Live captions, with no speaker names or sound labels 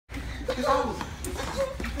Come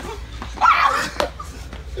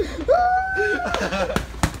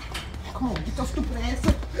on, get your stupid ass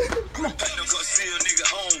up. Come on. What's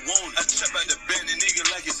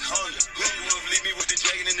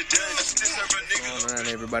going on,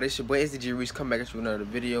 everybody? It's your boy SDG Reese. Come back at you with another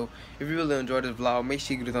video. If you really enjoyed this vlog, make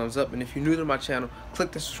sure you give it a thumbs up. And if you're new to my channel,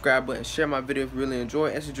 click the subscribe button, share my video if you really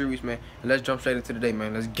enjoy SDG Reese, man. And let's jump straight into the day,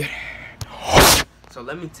 man. Let's get it. So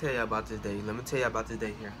let me tell you about this day. Here.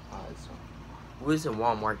 Alright, so we was in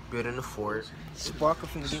Walmart building the fort. Sparkle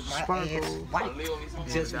finna get my ass white.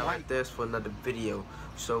 Just like this for another video.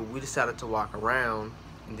 So we decided to walk around,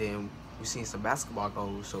 and then we seen some basketball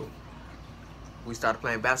goals. So we started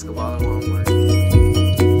playing basketball in Walmart.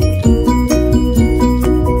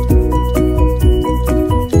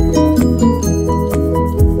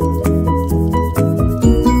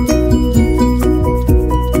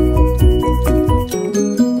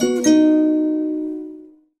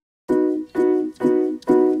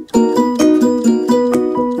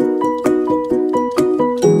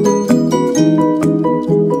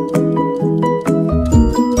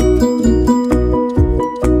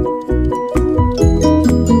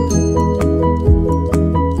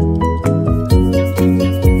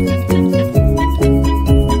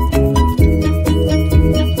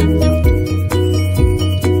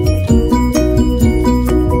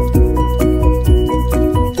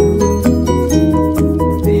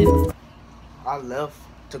 I left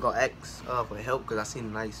to go ask for help because I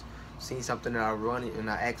seen something that I run it and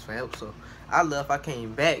I asked for help. So I left. I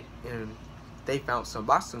came back and they found some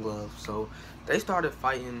boxing gloves. So they started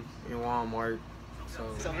fighting in Walmart. So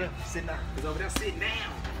It's over there sitting down. It's over there sitting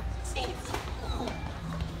down.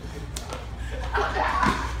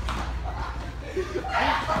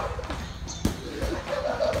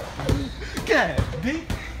 God, big.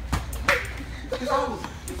 It's over.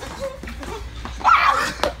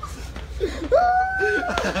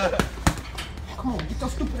 Come on, get your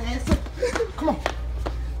stupid ass up. Come on.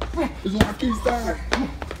 It's Marquis Stern. Come on.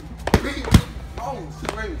 Oh,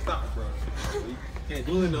 shit, wait, stop, bro. Can't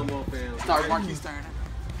do it no more, fam. Start Marquis Stern.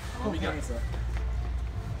 What we got?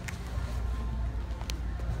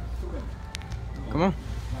 come on.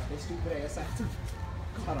 Knock that stupid ass out too.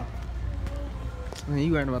 Hold on. Man,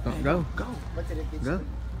 you worrying about them? Go. Go. Look at it, bitch. Go.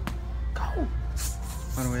 Go.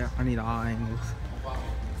 By the way, I need all angles.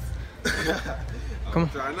 Come on.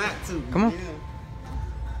 Try not to. Come on. Yeah.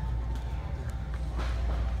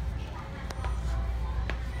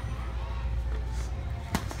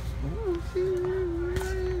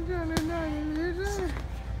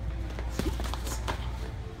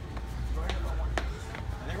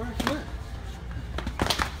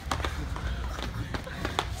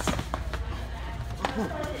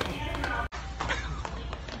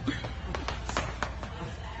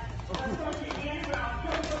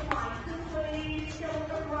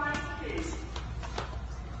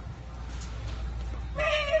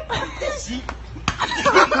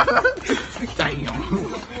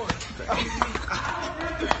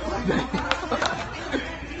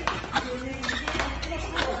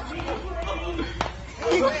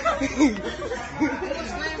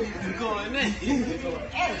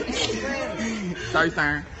 Sorry,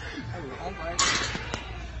 Stern.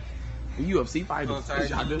 UFC fighter.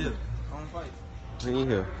 Y'all do it. In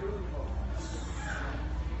here.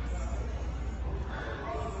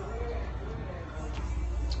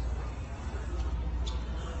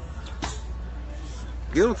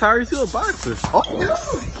 Get him, Tyrese. You a boxer. Oh,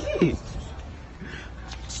 shit.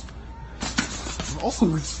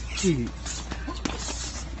 Oh, shit.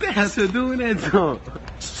 That's her doing that jump.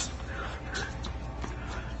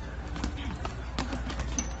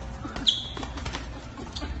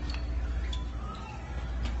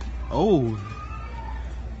 Oh.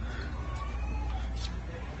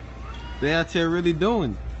 They out here really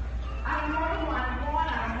doing.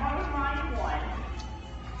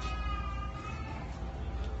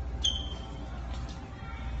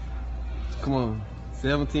 Come on,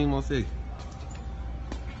 17 more seconds.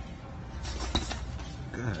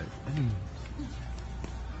 God dang.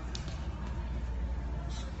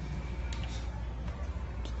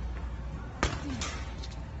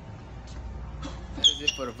 That's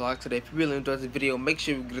it for the vlog today. If you really enjoyed this video, make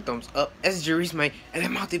sure you give it a thumbs up. SDG Reese, man, and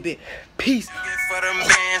I'm out there, bit. Peace. For them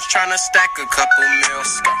bands, tryna stack a couple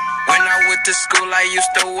meals. When I went to school, I used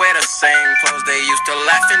to wear the same clothes. They used to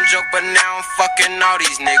laugh and joke, but now I'm fucking all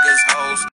these niggas hoes.